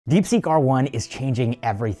DeepSeek-R1 is changing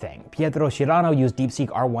everything. Pietro Schirano used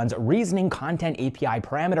DeepSeek-R1's reasoning content API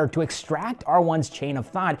parameter to extract R1's chain of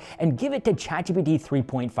thought and give it to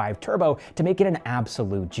ChatGPT-3.5 Turbo to make it an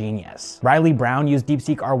absolute genius. Riley Brown used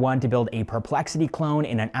DeepSeek-R1 to build a Perplexity clone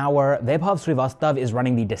in an hour. Vaibhav Srivastav is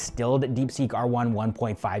running the distilled DeepSeek-R1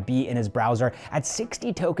 1.5b in his browser at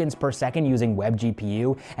 60 tokens per second using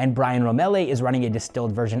WebGPU, and Roemmele is running a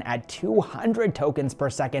distilled version at 200 tokens per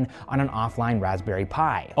second on an offline Raspberry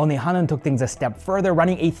Pi. Awni Hannun took things a step further,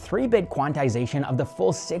 running a 3-bit quantization of the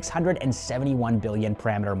full 671 billion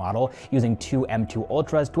parameter model using two M2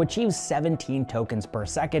 Ultras to achieve 17 tokens per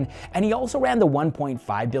second, and he also ran the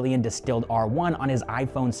 1.5 billion distilled R1 on his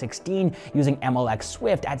iPhone 16 using MLX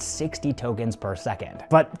Swift at 60 tokens per second.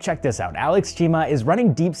 But check this out, Cheema is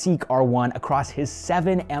running DeepSeek-R1 across his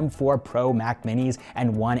 7 M4 Pro Mac Minis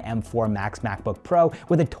and 1 M4 Max MacBook Pro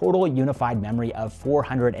with a total unified memory of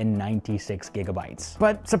 496 gigabytes.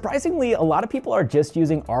 But surprisingly, a lot of people are just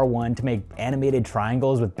using R1 to make animated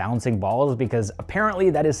triangles with bouncing balls because apparently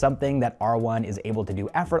that is something that R1 is able to do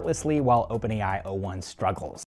effortlessly while OpenAI O1 struggles.